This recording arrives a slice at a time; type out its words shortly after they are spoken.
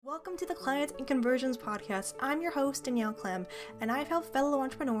to the Clients and Conversions Podcast. I'm your host, Danielle Clem, and I've helped fellow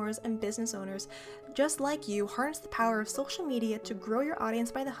entrepreneurs and business owners just like you harness the power of social media to grow your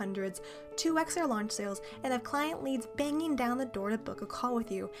audience by the hundreds, 2x their launch sales, and have client leads banging down the door to book a call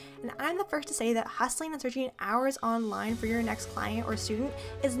with you. And I'm the first to say that hustling and searching hours online for your next client or student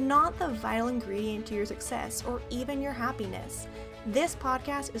is not the vital ingredient to your success or even your happiness. This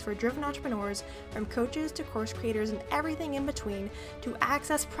podcast is for driven entrepreneurs, from coaches to course creators and everything in between, to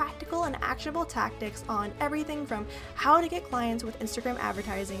access practical and actionable tactics on everything from how to get clients with Instagram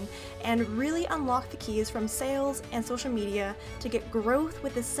advertising and really unlock the keys from sales and social media to get growth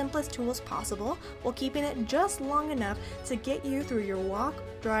with the simplest tools possible while keeping it just long enough to get you through your walk,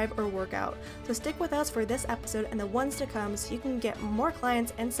 drive, or workout. So stick with us for this episode and the ones to come so you can get more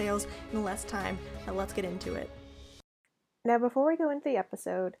clients and sales in less time. Now let's get into it. Now, before we go into the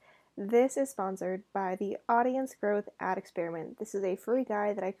episode, this is sponsored by the Audience Growth Ad Experiment. This is a free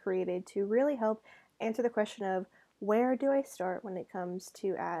guide that I created to really help answer the question of where do I start when it comes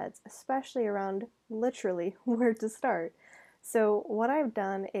to ads, especially around literally where to start. So what I've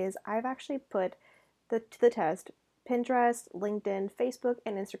done is I've actually put to the test Pinterest, LinkedIn, Facebook,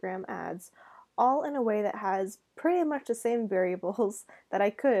 and Instagram ads all in a way that has pretty much the same variables that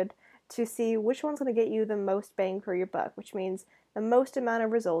I could to see which one's going to get you the most bang for your buck, which means the most amount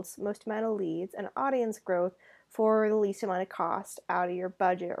of results, most amount of leads, and audience growth for the least amount of cost out of your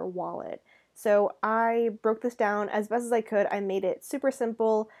budget or wallet. So I broke this down as best as I could. I made it super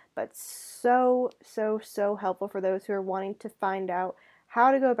simple, but so helpful for those who are wanting to find out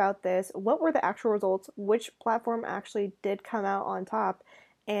how to go about this, what were the actual results, which platform actually did come out on top,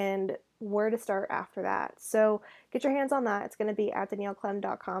 and where to start after that. So get your hands on that. It's going to be at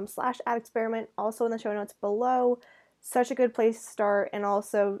danielleclem.com/ad experiment. Also in the show notes below. Such a good place to start, and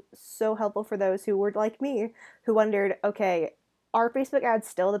also so helpful for those who were like me, who wondered, okay, are Facebook ads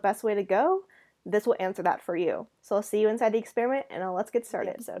still the best way to go? This will answer that for you. So I'll see you inside the experiment, and let's get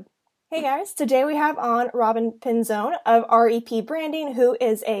started. Hey guys, today we have on Robin Pinzone of REP Branding, who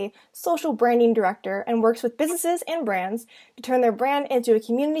is a social branding director and works with businesses and brands to turn their brand into a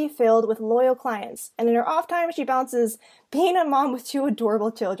community filled with loyal clients. And in her off time, she balances being a mom with two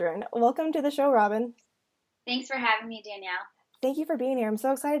adorable children. Welcome to the show, Robin. Thanks for having me, Danielle. Thank you for being here. I'm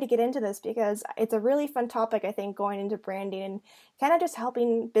so excited to get into this because it's a really fun topic, I think, going into branding and kind of just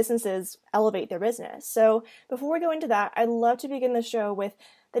helping businesses elevate their business. So before we go into that, I'd love to begin the show with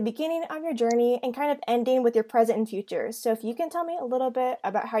the beginning of your journey and kind of ending with your present and future. So if you can tell me a little bit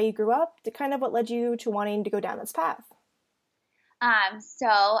about how you grew up, to kind of what led you to wanting to go down this path. So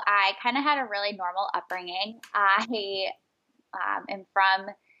I kind of had a really normal upbringing. I am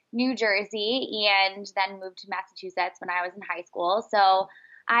from New Jersey and then moved to Massachusetts when I was in high school. So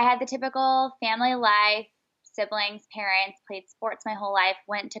I had the typical family life, siblings, parents, played sports my whole life,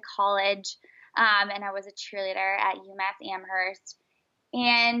 went to college, and I was a cheerleader at UMass Amherst.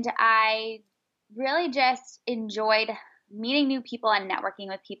 And I really just enjoyed meeting new people and networking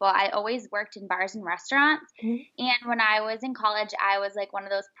with people. I always worked in bars and restaurants. Mm-hmm. And when I was in college, I was like one of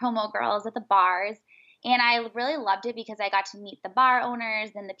those promo girls at the bars. And I really loved it because I got to meet the bar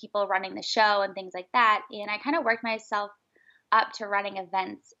owners and the people running the show and things like that. And I kind of worked myself up to running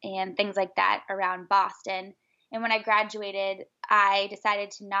events and things like that around Boston. And when I graduated, I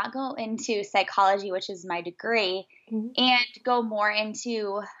decided to not go into psychology, which is my degree, mm-hmm. and go more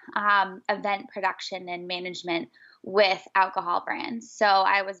into event production and management with alcohol brands. So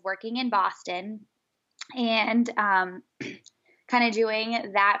I was working in Boston and kind of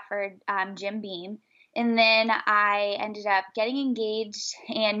doing that for Jim Beam. And then I ended up getting engaged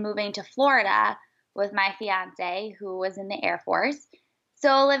and moving to Florida with my fiance, who was in the Air Force.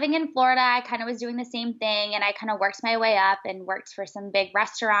 So living in Florida, I kind of was doing the same thing, and I kind of worked my way up and worked for some big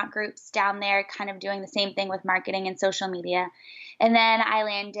restaurant groups down there, kind of doing the same thing with marketing and social media. And then I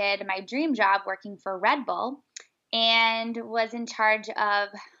landed my dream job working for Red Bull and was in charge of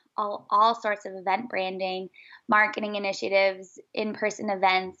all sorts of event branding, marketing initiatives, in-person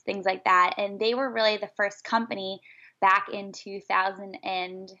events, things like that. And they were really the first company back in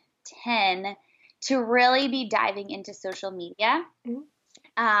 2010 to really be diving into social media. Mm-hmm.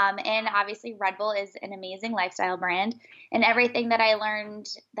 And obviously Red Bull is an amazing lifestyle brand, and everything that I learned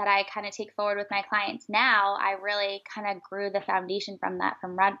that I kind of take forward with my clients now, I really kind of grew the foundation from that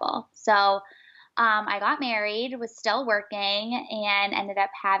from Red Bull. So I got married, was still working, and ended up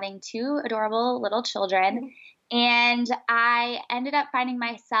having two adorable little children. And I ended up finding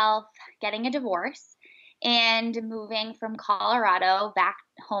myself getting a divorce and moving from Colorado back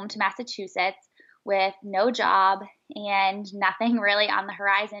home to Massachusetts with no job and nothing really on the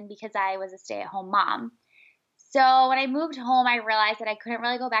horizon because I was a stay-at-home mom. So when I moved home, I realized that I couldn't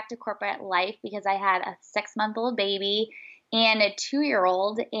really go back to corporate life because I had a 6-month-old baby and a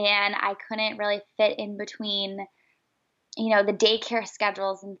 2-year-old, and I couldn't really fit in between, the daycare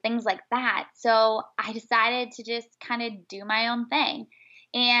schedules and things like that. So I decided to just kind of do my own thing.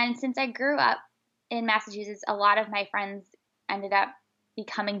 And since I grew up in Massachusetts, a lot of my friends ended up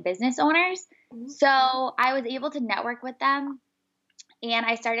becoming business owners. Mhm. So I was able to network with them, and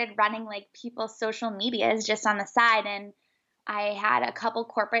I started running like people's social medias just on the side. And I had a couple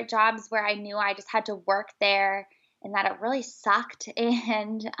corporate jobs where I knew I just had to work there and that it really sucked.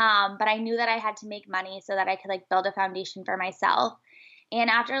 And, but I knew that I had to make money so that I could like build a foundation for myself. And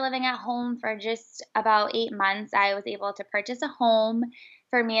after living at home for just about 8 months, I was able to purchase a home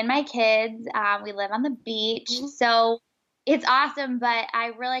for me and my kids. We live on the beach. Mhm. So it's awesome. But I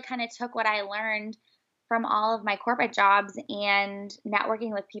really kind of took what I learned from all of my corporate jobs and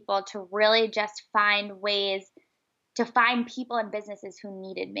networking with people to really just find ways to find people and businesses who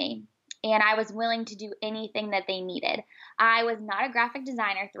needed me. And I was willing to do anything that they needed. I was not a graphic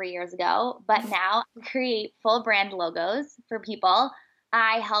designer 3 years ago, but now I create full brand logos for people.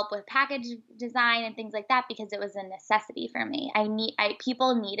 I help with package design and things like that because it was a necessity for me.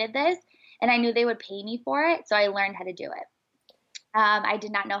 People needed this, and I knew they would pay me for it, so I learned how to do it. I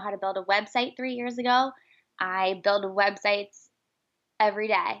did not know how to build a website 3 years ago. I build websites every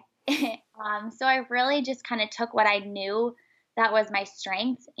day. So I really just kind of took what I knew that was my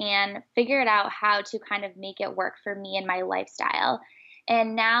strength and figured out how to kind of make it work for me and my lifestyle.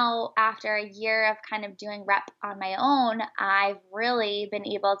 And now, after a year of kind of doing rep on my own, I've really been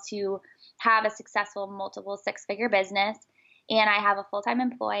able to have a successful multiple 6-figure business. And I have a full-time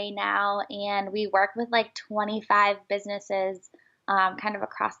employee now, and we work with like 25 businesses kind of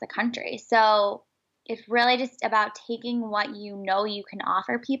across the country. So it's really just about taking what you can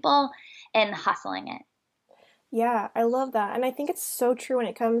offer people and hustling it. Yeah, I love that. And I think it's so true when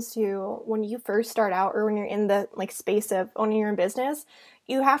it comes to when you first start out or when you're in the like space of owning your own business,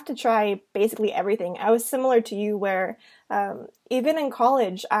 you have to try basically everything. I was similar to you where even in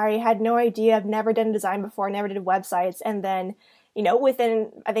college, I had no idea. I've never done design before, never did websites. And then,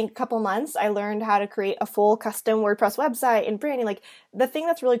 within I think a couple months, I learned how to create a full custom WordPress website and branding. Like the thing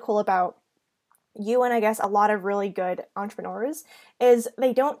that's really cool about you and I guess a lot of really good entrepreneurs is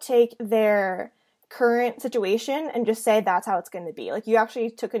they don't take their current situation and just say that's how it's going to be. Like you actually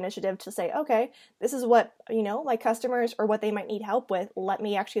took initiative to say, okay, this is what, like customers or what they might need help with. Let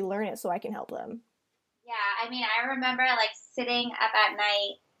me actually learn it so I can help them. Yeah, I mean, I remember like sitting up at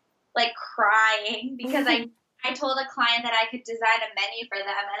night, like crying because I told a client that I could design a menu for them,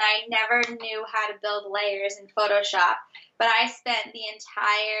 and I never knew how to build layers in Photoshop. But I spent the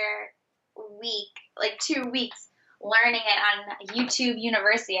entire week, like 2 weeks, learning it on YouTube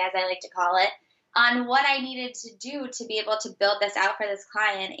University, as I like to call it, on what I needed to do to be able to build this out for this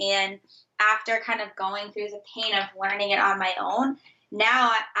client. And after kind of going through the pain of learning it on my own,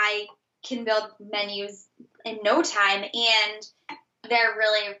 now I can build menus in no time, and they're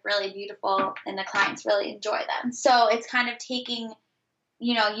really, really beautiful, and the clients really enjoy them. So it's kind of taking,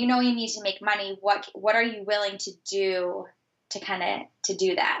 you need to make money. What are you willing to do to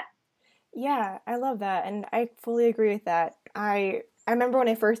do that? Yeah, I love that. And I fully agree with that. I remember when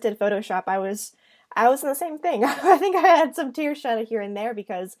I first did Photoshop, I was in the same thing. I think I had some tears shed here and there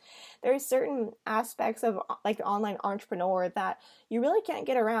because there's certain aspects of like the online entrepreneur that you really can't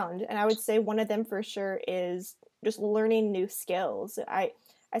get around. And I would say one of them for sure is just learning new skills. I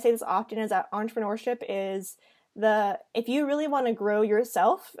say this often is that entrepreneurship is if you really want to grow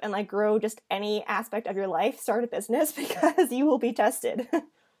yourself and like grow just any aspect of your life, start a business because you will be tested.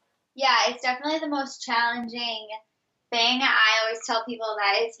 Yeah, it's definitely the most challenging thing. I always tell people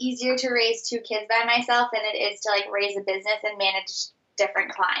that it's easier to raise 2 kids by myself than it is to like raise a business and manage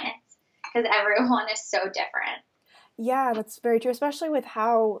different clients because everyone is so different. Yeah, that's very true, especially with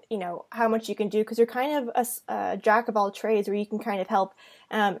how much you can do because you're kind of a jack of all trades where you can kind of help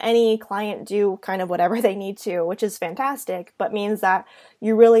any client do kind of whatever they need to, which is fantastic, but means that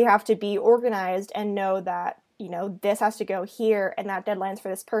you really have to be organized and know that this has to go here and that deadline's for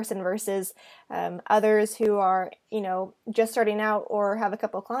this person versus others who are, just starting out or have a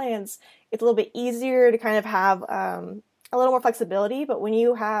couple of clients. It's a little bit easier to kind of have a little more flexibility. But when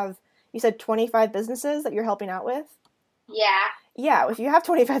you said 25 businesses that you're helping out with. Yeah. Yeah. If you have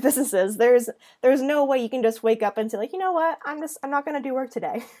 25 businesses, there's no way you can just wake up and say like, you know what, I'm not going to do work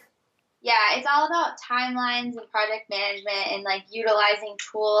today. Yeah, it's all about timelines and project management and like utilizing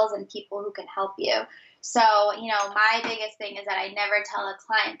tools and people who can help you. So, my biggest thing is that I never tell a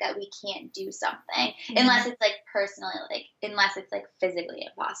client that we can't do something unless it's like personally, unless it's like physically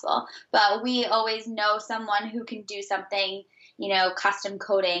impossible. But we always know someone who can do something, custom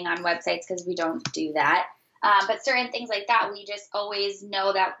coding on websites, because we don't do that. But certain things like that, we just always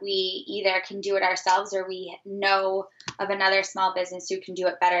know that we either can do it ourselves or we know of another small business who can do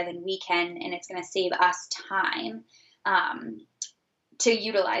it better than we can, and it's going to save us time to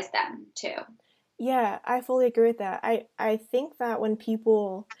utilize them too. Yeah, I fully agree with that. I think that when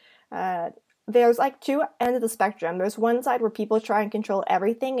people, there's like two ends of the spectrum. There's one side where people try and control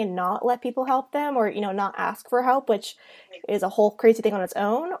everything and not let people help them, or, not ask for help, which is a whole crazy thing on its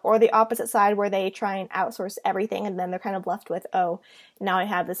own, or the opposite side where they try and outsource everything and then they're kind of left with, oh, now I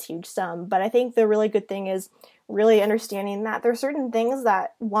have this huge sum. But I think the really good thing is really understanding that there are certain things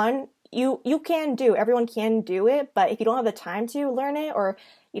that, one, you can do. Everyone can do it, but if you don't have the time to learn it, or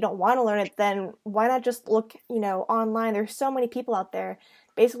you don't want to learn it, then why not just look, online? There's so many people out there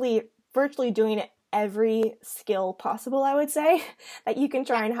basically virtually doing every skill possible, I would say, that you can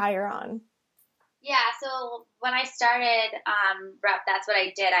try and hire on. Yeah, so when I started Rep, that's what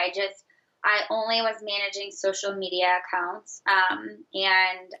I did. I only was managing social media accounts,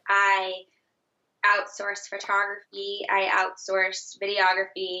 and I outsourced photography. I outsourced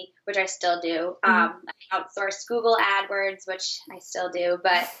videography, which I still do. I outsourced Google AdWords, which I still do.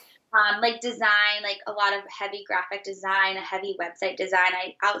 But design, a lot of heavy graphic design, a heavy website design,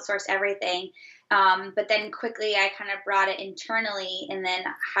 I outsourced everything. But then quickly I kind of brought it internally and then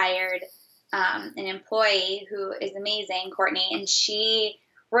hired an employee who is amazing, Courtney, and she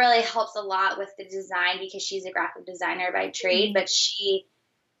really helps a lot with the design because she's a graphic designer by trade, but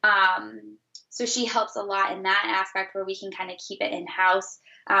so she helps a lot in that aspect where we can kind of keep it in-house.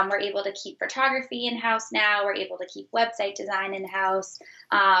 We're able to keep photography in-house now. We're able to keep website design in-house.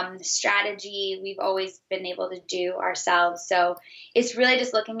 Strategy, we've always been able to do ourselves. So it's really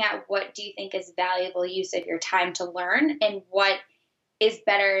just looking at what do you think is valuable use of your time to learn and what is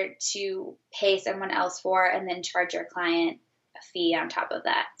better to pay someone else for and then charge your client a fee on top of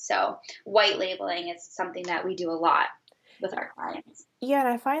that. So white labeling is something that we do a lot with our clients. Yeah, and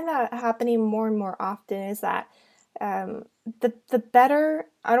I find that happening more and more often is that the better,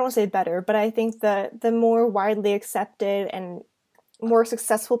 I don't want to say better, but I think the more widely accepted and more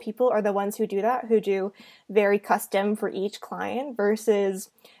successful people are the ones who do that, who do very custom for each client versus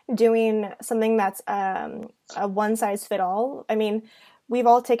doing something that's a one size fit all. I mean, we've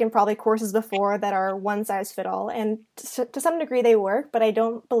all taken probably courses before that are one size fit all, and to some degree they work, but I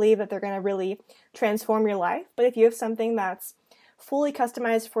don't believe that they're going to really transform your life. But if you have something that's fully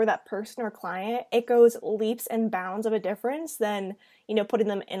customized for that person or client, it goes leaps and bounds of a difference than, putting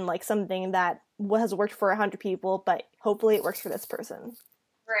them in something that has worked for 100 people, but hopefully it works for this person.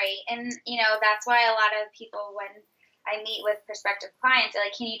 Right. And, that's why a lot of people, when I meet with prospective clients, they're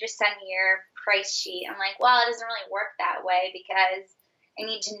like, can you just send me your price sheet? I'm like, well, it doesn't really work that way because I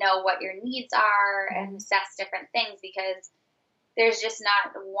need to know what your needs are and assess different things because there's just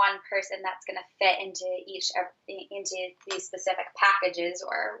not one person that's going to fit into these specific packages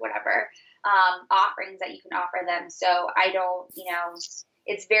or whatever offerings that you can offer them. So I don't,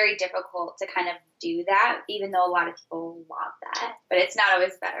 it's very difficult to kind of do that, even though a lot of people want that, but it's not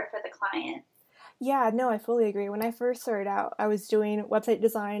always better for the client. Yeah, no, I fully agree. When I first started out, I was doing website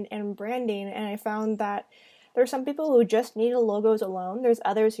design and branding, and I found that there are some people who just needed logos alone. There's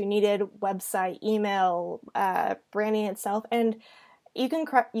others who needed website, email, branding itself, and you can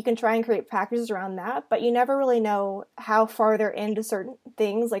try and create packages around that, but you never really know how far they're into certain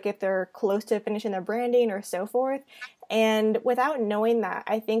things, like if they're close to finishing their branding or so forth. And without knowing that,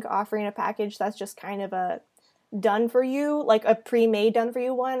 I think offering a package that's just kind of a done for you, like a pre-made done for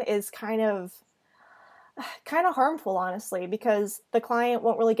you one, is kind of harmful, honestly, because the client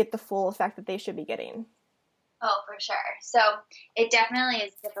won't really get the full effect that they should be getting. Oh, for sure. So it definitely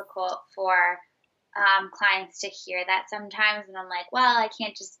is difficult for clients to hear that sometimes. And I'm like, well, I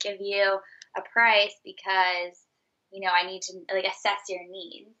can't just give you a price because, I need to assess your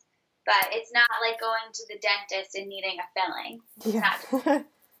needs. But it's not like going to the dentist and needing a filling. Yeah.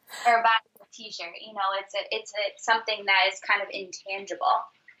 Or buying a t-shirt. It's something that is kind of intangible.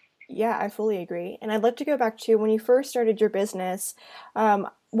 Yeah, I fully agree. And I'd like to go back to when you first started your business.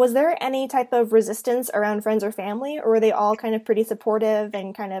 Was there any type of resistance around friends or family, or were they all kind of pretty supportive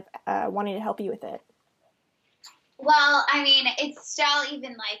and kind of wanting to help you with it? Well, I mean, it's still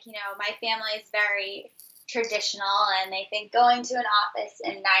even my family is very traditional and they think going to an office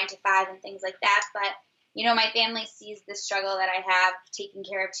and 9 to 5 and things like that. But, my family sees the struggle that I have taking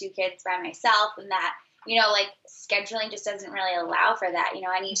care of 2 kids by myself and that, scheduling just doesn't really allow for that.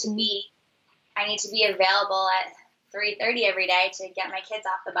 I need to be I need to be available at 3:30 every day to get my kids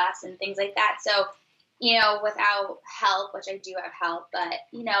off the bus and things like that. So, without help, which I do have help, but,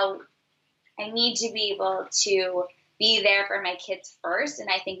 I need to be able to be there for my kids first. And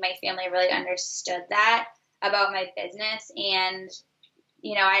I think my family really understood that about my business. And,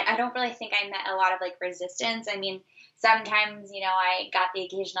 I don't really think I met a lot of like resistance. I mean, sometimes, I got the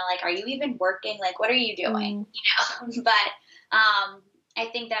occasional, like, are you even working? Like, what are you doing? But, I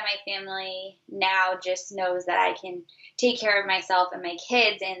think that my family now just knows that I can take care of myself and my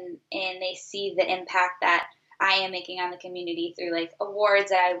kids, and they see the impact that I am making on the community through like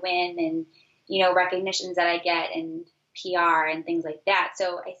awards that I win and, recognitions that I get and PR and things like that.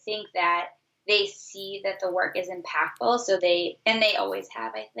 So I think that they see that the work is impactful. So they always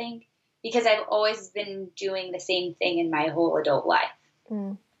have, I think, because I've always been doing the same thing in my whole adult life.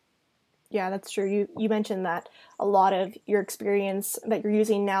 Mm. Yeah, that's true. You mentioned that a lot of your experience that you're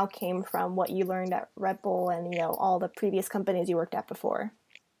using now came from what you learned at Red Bull and, all the previous companies you worked at before.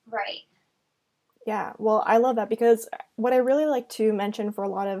 Right. Yeah, well, I love that, because what I really like to mention for a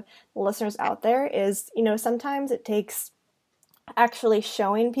lot of listeners out there is, sometimes it takes actually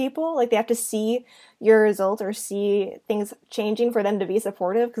showing people, like they have to see your results or see things changing for them to be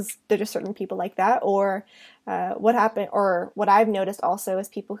supportive, because there's just certain people like that. Or what I've noticed also is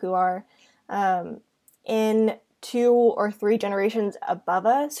people who are in 2 or 3 generations above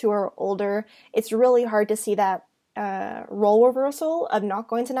us who are older. It's really hard to see that role reversal of not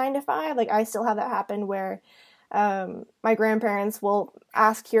going to 9 to 5. Like I still have that happen where my grandparents will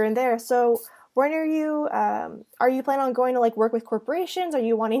ask here and there, so when are you planning on going to like work with corporations? Are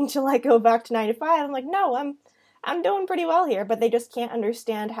you wanting to like go back to 9 to 5? I'm like, no, I'm doing pretty well here. But they just can't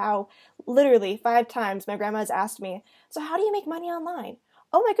understand how literally 5 times my grandma has asked me, so how do you make money online?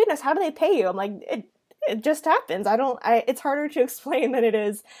 Oh my goodness, how do they pay you? I'm like, it just happens. It's harder to explain than it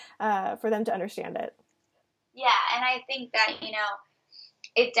is for them to understand it. Yeah, and I think that,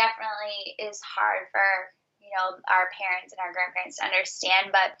 it definitely is hard for, our parents and our grandparents to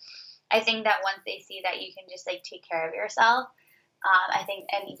understand, but I think that once they see that you can just like take care of yourself, I think,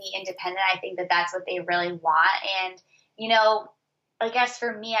 and be independent, I think that that's what they really want. And, I guess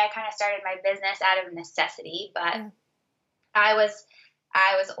for me, I kind of started my business out of necessity, but I was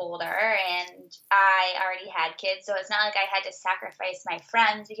older and I already had kids. So it's not like I had to sacrifice my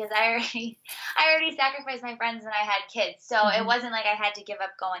friends, because I already sacrificed my friends when I had kids. So it wasn't like I had to give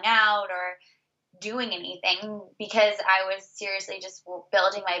up going out or doing anything, because I was seriously just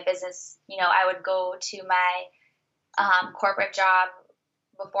building my business. I would go to my corporate job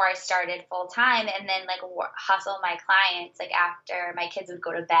before I started full time, and then like hustle my clients like after my kids would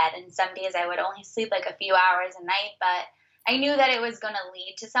go to bed. And some days I would only sleep like a few hours a night, but I knew that it was going to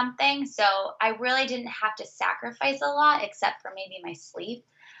lead to something. So I really didn't have to sacrifice a lot, except for maybe my sleep,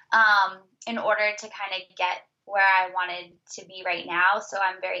 in order to kind of get where I wanted to be right now. So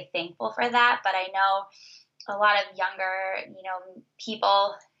I'm very thankful for that. But I know a lot of younger,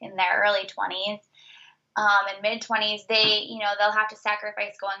 people in their early 20s and mid 20s, they'll have to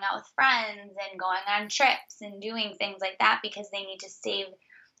sacrifice going out with friends and going on trips and doing things like that, because they need to save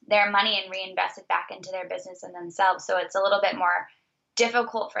their money and reinvest it back into their business and themselves. So it's a little bit more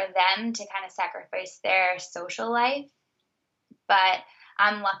difficult for them to kind of sacrifice their social life. But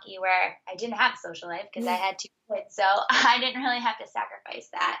I'm lucky where I didn't have a social life because I had 2 kids. So I didn't really have to sacrifice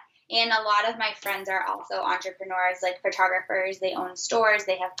that. And a lot of my friends are also entrepreneurs, like photographers. They own stores,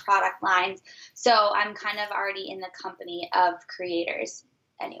 they have product lines. So I'm kind of already in the company of creators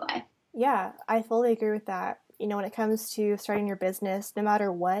anyway. Yeah, I fully agree with that. When it comes to starting your business, no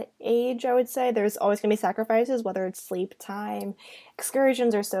matter what age, I would say there's always going to be sacrifices, whether it's sleep time,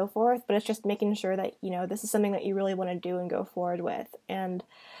 excursions, or so forth. But it's just making sure that, this is something that you really want to do and go forward with. And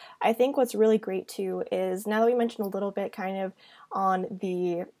I think what's really great too is, now that we mentioned a little bit kind of on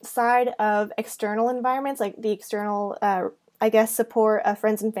the side of external environments, like the external support of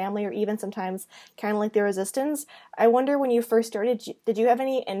friends and family, or even sometimes kind of like the resistance. I wonder, when you first started, did you have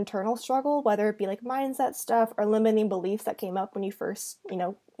any internal struggle, whether it be like mindset stuff or limiting beliefs that came up when you first,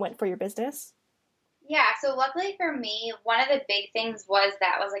 went for your business? Yeah, so luckily for me, one of the big things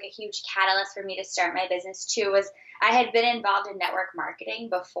that was like a huge catalyst for me to start my business too, was I had been involved in network marketing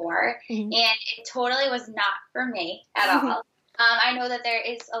before, and it totally was not for me at all. I know that there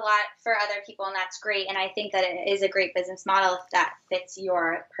is a lot for other people, and that's great. And I think that it is a great business model if that fits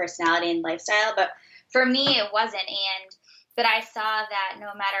your personality and lifestyle. But for me, it wasn't. But I saw that no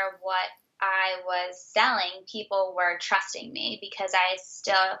matter what I was selling, people were trusting me, because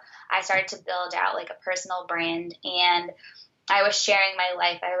I started to build out like a personal brand, and I was sharing my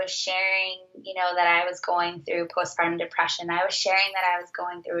life. I was sharing, that I was going through postpartum depression. I was sharing that I was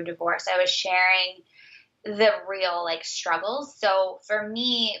going through a divorce. I was sharing the real struggles. So for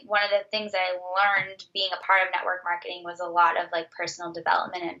me, one of the things I learned being a part of network marketing was a lot of personal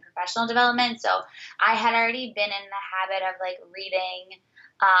development and professional development. So I had already been in the habit of reading,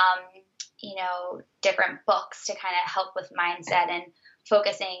 different books to kind of help with mindset and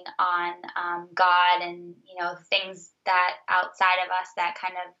focusing on God and, things that outside of us that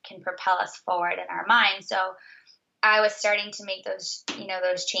kind of can propel us forward in our mind. So I was starting to make those,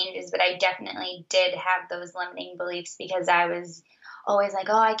 those changes, but I definitely did have those limiting beliefs because I was always like,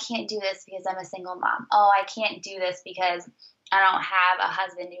 oh, I can't do this because I'm a single mom. Oh, I can't do this because I don't have a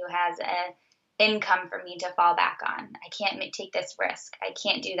husband who has an income for me to fall back on. I can't take this risk. I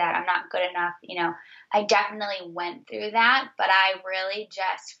can't do that. I'm not good enough. I definitely went through that, but I really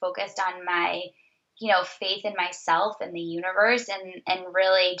just focused on my, faith in myself and the universe and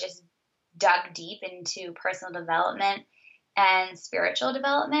really just dug deep into personal development and spiritual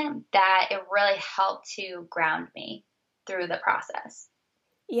development that it really helped to ground me through the process.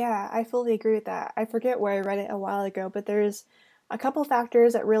 Yeah, I fully agree with that. I forget where I read it a while ago, but there's a couple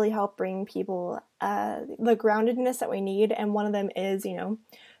factors that really help bring people the groundedness that we need, and one of them is,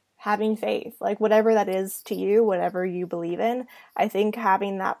 having faith, whatever that is to you, whatever you believe in. I think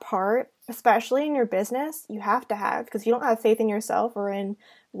having that part, especially in your business, you have to have, because you don't have faith in yourself or in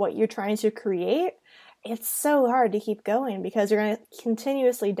what you're trying to create, it's so hard to keep going because you're going to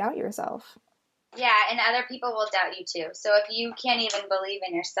continuously doubt yourself. Yeah, and other people will doubt you too. So if you can't even believe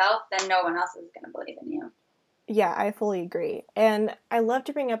in yourself, then no one else is going to believe in you. Yeah, I fully agree. And I love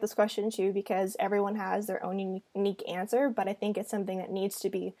to bring up this question too because everyone has their own unique answer, but I think it's something that needs to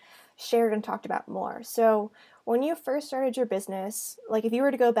be shared and talked about more. So, when you first started your business, if you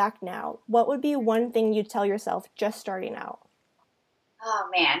were to go back now, what would be one thing you'd tell yourself just starting out? Oh,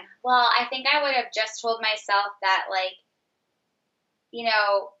 man. Well, I think I would have just told myself that,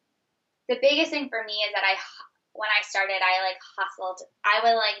 the biggest thing for me is that when I started, I hustled. I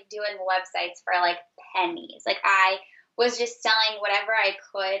was doing websites for pennies. I was just selling whatever I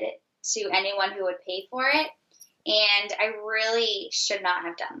could to anyone who would pay for it. And I really should not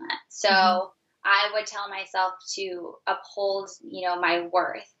have done that. So I would tell myself to uphold, my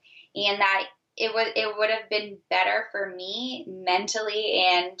worth, and that it would have been better for me mentally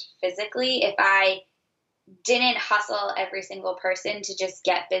and physically if I didn't hustle every single person to just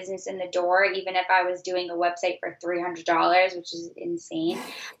get business in the door, even if I was doing a website for $300, which is insane.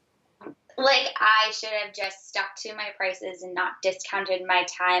 I should have just stuck to my prices and not discounted my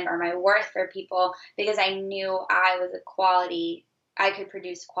time or my worth for people because I knew I could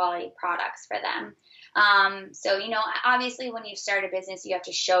produce quality products for them. So, obviously when you start a business, you have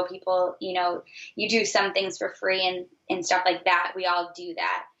to show people, you do some things for free and stuff like that. We all do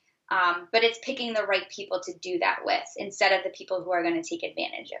that. But it's picking the right people to do that with instead of the people who are going to take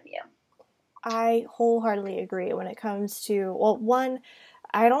advantage of you. I wholeheartedly agree when it comes to, well, one,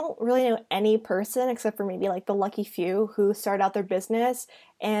 I don't really know any person except for maybe the lucky few who started out their business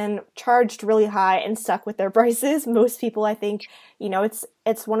and charged really high and stuck with their prices. Most people, I think,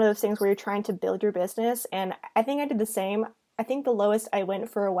 it's one of those things where you're trying to build your business. And I think I did the same. I think the lowest I went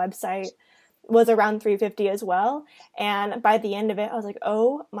for a website was around $350 as well. And by the end of it, I was like,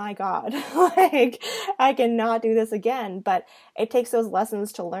 oh my God, I cannot do this again. But it takes those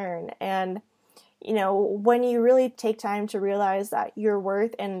lessons to learn. And when you really take time to realize that your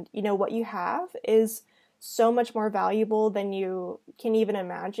worth and, what you have is so much more valuable than you can even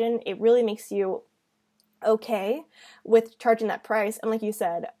imagine, it really makes you okay with charging that price. And like you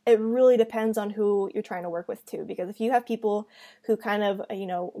said, it really depends on who you're trying to work with too, because if you have people who kind of,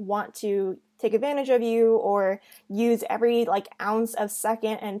 want to take advantage of you or use every ounce of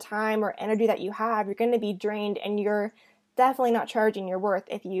second and time or energy that you have, you're going to be drained and you're definitely not charging your worth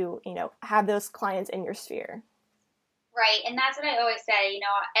if you have those clients in your sphere. Right. And that's what I always say,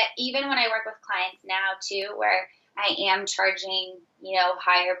 even when I work with clients now too, where I am charging,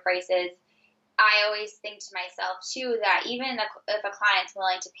 higher prices, I always think to myself too, that even if a client's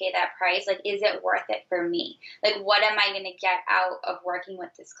willing to pay that price, is it worth it for me? What am I going to get out of working with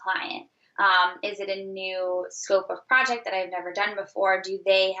this client? Is it a new scope of project that I've never done before? Do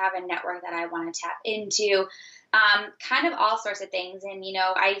they have a network that I want to tap into? Kind of all sorts of things. And,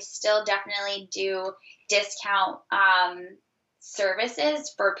 I still definitely do discount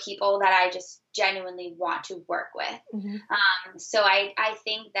services for people that I just genuinely want to work with. Mm-hmm. So I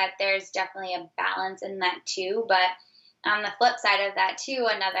think that there's definitely a balance in that too. But on the flip side of that too,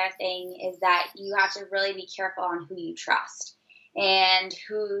 another thing is that you have to really be careful on who you trust. and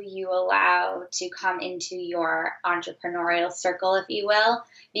who you allow to come into your entrepreneurial circle, if you will,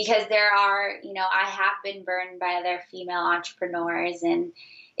 because there are, I have been burned by other female entrepreneurs, and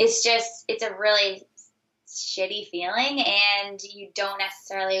it's a really shitty feeling, and you don't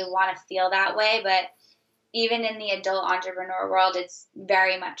necessarily want to feel that way, but even in the adult entrepreneur world, it's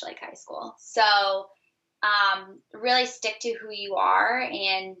very much like high school. So really stick to who you are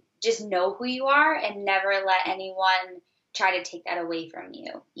and just know who you are, and never let anyone try to take that away from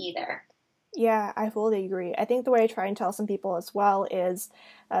you either. Yeah, I fully agree. I think the way I try and tell some people as well is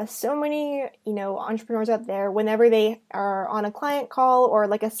so many, entrepreneurs out there, whenever they are on a client call or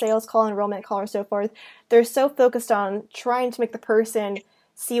like a sales call, enrollment call, or so forth, they're so focused on trying to make the person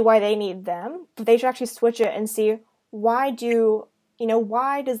see why they need them, but they should actually switch it and see why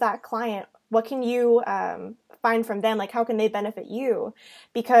does that client, what can you find from them? Like, how can they benefit you?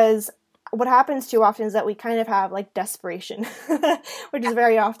 Because what happens too often is that we kind of have like desperation, which is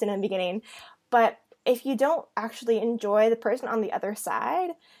very often in the beginning. But if you don't actually enjoy the person on the other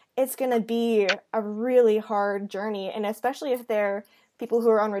side, it's going to be a really hard journey. And especially if they're people who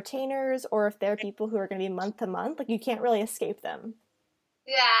are on retainers, or if they're people who are going to be month to month, like you can't really escape them.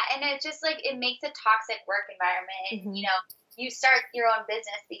 Yeah, and it's just like it makes a toxic work environment. And, you start your own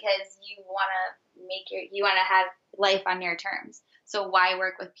business because you want to have life on your terms. So why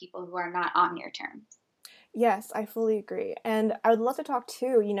work with people who are not on your terms? Yes, I fully agree. And I would love to talk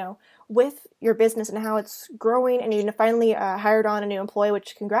too, with your business and how it's growing, and you finally hired on a new employee,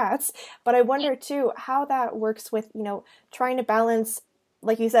 which congrats. But I wonder too how that works with, trying to balance,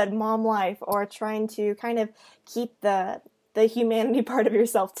 like you said, mom life, or trying to kind of keep the humanity part of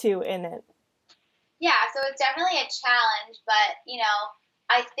yourself too in it. Yeah, so it's definitely a challenge, but,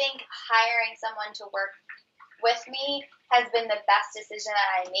 I think hiring someone to work with me has been the best decision that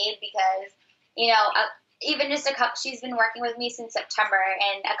I made, because, even just she's been working with me since September,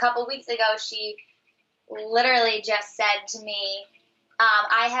 and a couple weeks ago, she literally just said to me,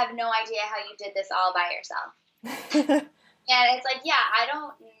 I have no idea how you did this all by yourself. And it's like, yeah, I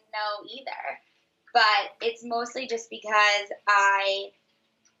don't know either, but it's mostly just because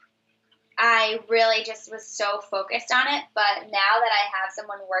I really just was so focused on it. But now that I have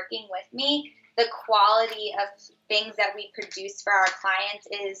someone working with me, the quality of things that we produce for our clients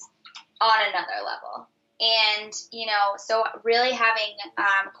is on another level. And, so really having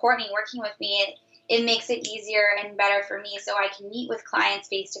Courtney working with me, it makes it easier and better for me, so I can meet with clients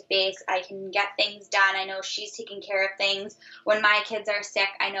face to face. I can get things done. I know she's taking care of things. When my kids are sick,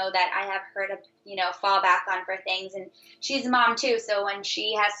 I know that I have her to, fall back on for things. And she's a mom too, so when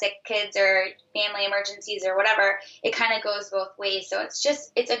she has sick kids or family emergencies or whatever, it kind of goes both ways. So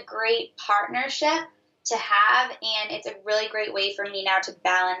it's a great partnership to have, and it's a really great way for me now to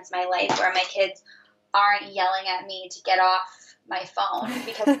balance my life, where my kids aren't yelling at me to get off my phone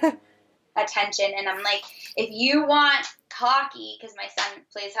because attention. And I'm like, if you want hockey, because my son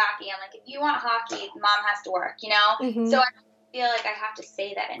plays hockey, I'm like, if you want hockey, mom has to work, Mm-hmm. So I don't feel like I have to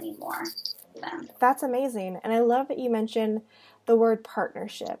say that anymore to them. That's amazing. And I love that you mentioned the word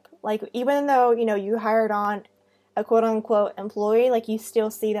partnership. Like, even though, you hired on a quote unquote employee, like you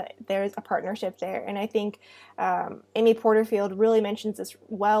still see that there's a partnership there. And I think Amy Porterfield really mentions this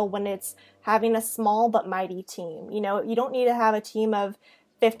well when it's having a small but mighty team. You don't need to have a team of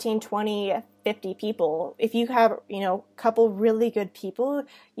 15, 20, 50 people. If you have, a couple really good people,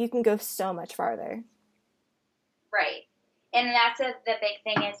 you can go so much farther. Right. And that's the big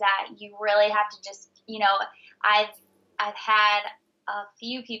thing, is that you really have to just, I've had a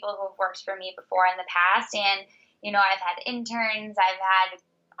few people who have worked for me before in the past, and, I've had interns, I've had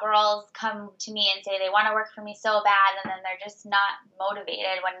girls come to me and say they want to work for me so bad, and then they're just not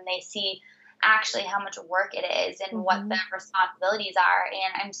motivated when they see actually how much work it is and Mm-hmm. what the responsibilities are.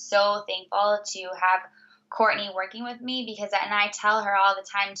 And I'm so thankful to have Courtney working with me, and I tell her all the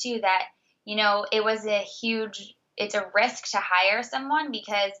time too that, it's a risk to hire someone,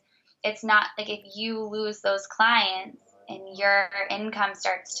 because it's not like if you lose those clients and your income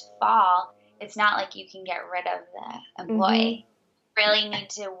starts to fall, it's not like you can get rid of the employee. Mm-hmm. Really need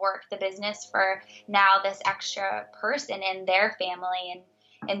to work the business for now this extra person and their family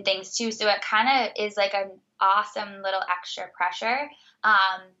and things too. So it kind of is like an awesome little extra pressure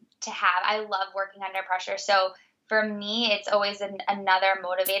to have. I love working under pressure. So for me, it's always another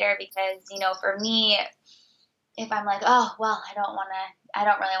motivator, because, for me, if I'm like, oh, well, I don't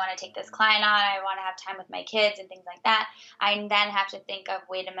really want to take this client on, I want to have time with my kids and things like that, I then have to think of,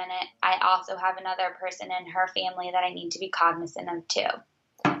 wait a minute, I also have another person in her family that I need to be cognizant of too.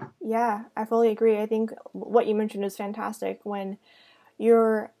 Yeah, I fully agree. I think what you mentioned is fantastic. When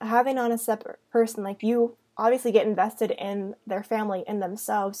you're having on a separate person, like, you obviously get invested in their family, in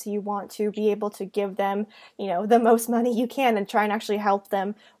themselves. So you want to be able to give them, the most money you can and try and actually help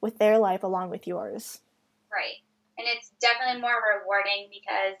them with their life along with yours. Right. And it's definitely more rewarding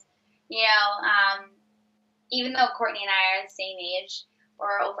because, even though Courtney and I are the same age,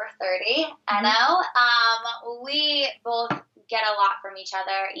 we're over 30, I know, we both get a lot from each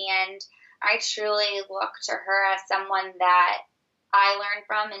other, and I truly look to her as someone that I learn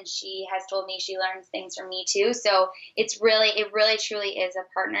from, and she has told me she learns things from me too. So it really truly is a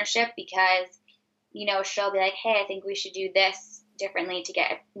partnership because, she'll be like, hey, I think we should do this differently to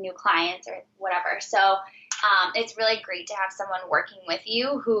get new clients or whatever. So it's really great to have someone working with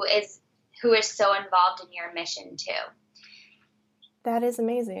you who is so involved in your mission too. That is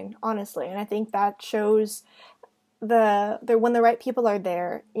amazing, honestly. And I think that shows when the right people are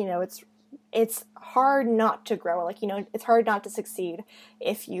there, it's hard not to grow. It's hard not to succeed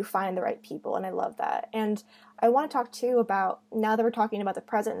if you find the right people. And I love that. And I want to talk too about, now that we're talking about the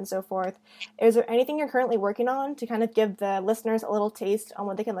present and so forth, is there anything you're currently working on to kind of give the listeners a little taste on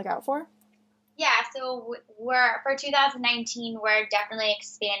what they can look out for? Yeah, so for 2019, we're definitely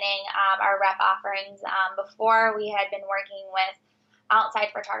expanding our rep offerings. Before, we had been working with outside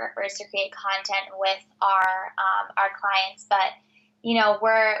photographers to create content with our clients, but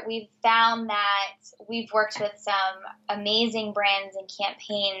we've found that we've worked with some amazing brands and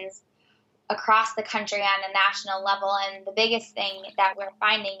campaigns across the country on a national level, and the biggest thing that we're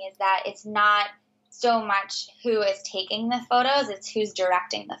finding is that it's not so much who is taking the photos, it's who's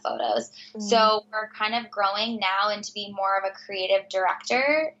directing the photos. Mm-hmm. So we're kind of growing now into be more of a creative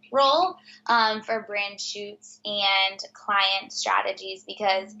director role for brand shoots and client strategies,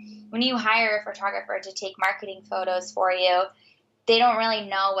 because when you hire a photographer to take marketing photos for you, they don't really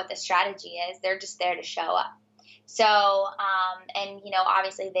know what the strategy is. They're just there to show up. So,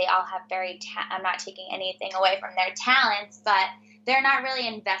 obviously they all have I'm not taking anything away from their talents, but they're not really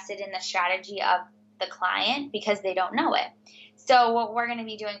invested in the strategy of the client because they don't know it. So what we're going to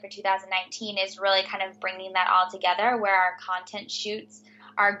be doing for 2019 is really kind of bringing that all together, where our content shoots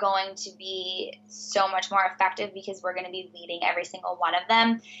are going to be so much more effective because we're going to be leading every single one of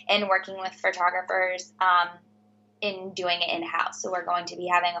them and working with photographers in doing it in-house. So we're going to be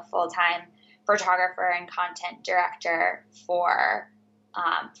having a full-time photographer and content director for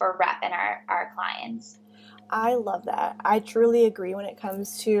rep and our clients. I love that. I truly agree when it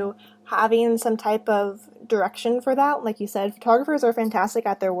comes to having some type of direction for that. Like you said, photographers are fantastic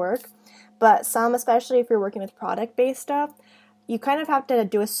at their work, but some, especially if you're working with product-based stuff, you kind of have to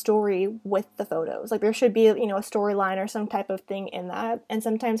do a story with the photos. Like there should be, a storyline or some type of thing in that. And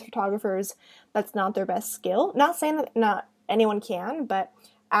sometimes photographers, that's not their best skill. Not saying that not anyone can, but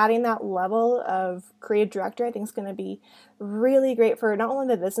adding that level of creative director, I think is going to be really great for not only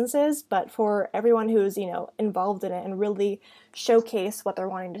the businesses, but for everyone who's, involved in it and really showcase what they're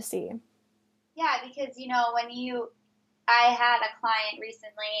wanting to see. Yeah, because, I had a client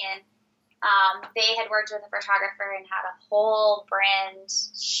recently and they had worked with a photographer and had a whole brand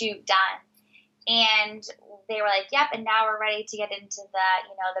shoot done. And they were like, yep, and now we're ready to get into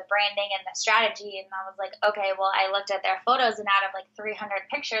the branding and the strategy. And I was like, okay, well, I looked at their photos, and out of 300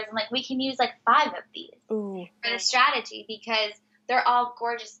 pictures, I'm like, we can use 5 of these for the strategy, because they're all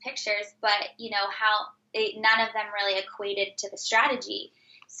gorgeous pictures, but none of them really equated to the strategy.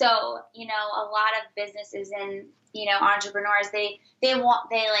 So, a lot of businesses and, entrepreneurs,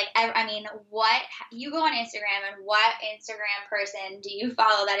 what, you go on Instagram, and what Instagram person do you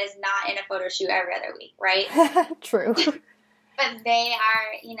follow that is not in a photo shoot every other week, right? True. But they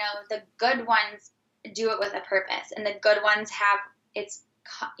are, the good ones do it with a purpose, and the good ones have, it's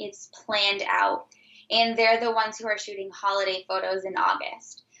planned out, and they're the ones who are shooting holiday photos in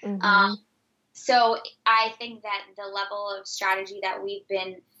August. Mm-hmm. So I think that the level of strategy that we've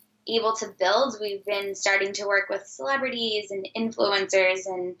been able to build, we've been starting to work with celebrities and influencers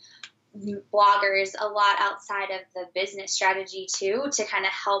and bloggers a lot outside of the business strategy too, to kind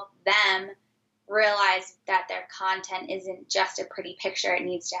of help them realize that their content isn't just a pretty picture. It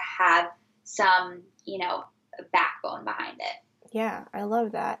needs to have some, backbone behind it. Yeah, I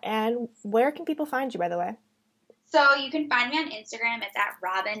love that. And where can people find you, by the way? So you can find me on Instagram. It's at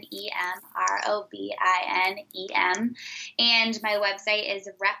Robin EM, ROBINEM. And my website is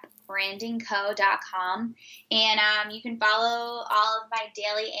repbrandingco.com. And you can follow all of my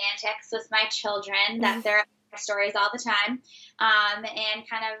daily antics with my children. That they're stories all the time. And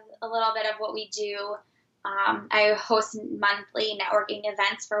kind of a little bit of what we do. I host monthly networking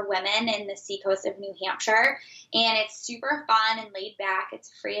events for women in the seacoast of New Hampshire. And it's super fun and laid back. It's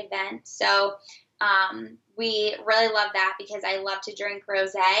a free event. So we really love that because I love to drink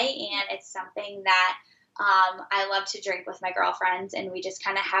rosé, and it's something that I love to drink with my girlfriends, and we just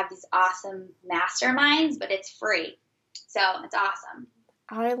kind of have these awesome masterminds, but it's free. So it's awesome.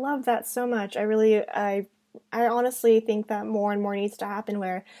 I love that so much. I honestly think that more and more needs to happen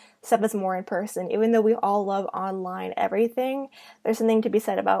where stuff is more in person. Even though we all love online everything, there's something to be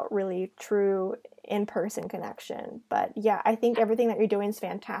said about really true in-person connection. But yeah, I think everything that you're doing is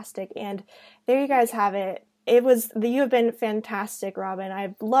fantastic. And there you guys have it. You have been fantastic, Robin.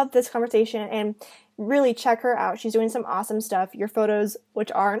 I've loved this conversation, and really check her out. She's doing some awesome stuff. Your photos,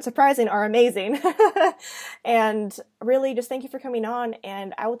 which aren't surprising, are amazing. And really just thank you for coming on,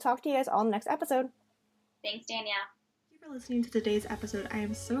 and I will talk to you guys all in the next episode. Thanks, Danielle. Thank you for listening to today's episode. I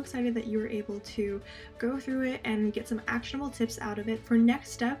am so excited that you were able to go through it and get some actionable tips out of it. For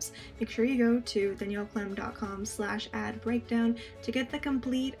next steps, make sure you go to danielleclem.com/ad breakdown to get the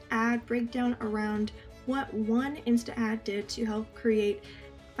complete ad breakdown around what one Insta ad did to help create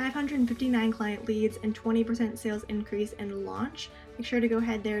 559 client leads and 20% sales increase in launch. Make sure to go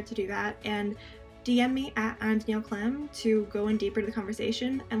ahead there to do that, and DM me at I'm Danielle Clem to go in deeper to the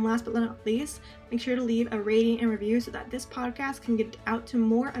conversation. And last but not least, make sure to leave a rating and review so that this podcast can get out to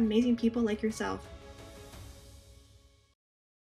more amazing people like yourself.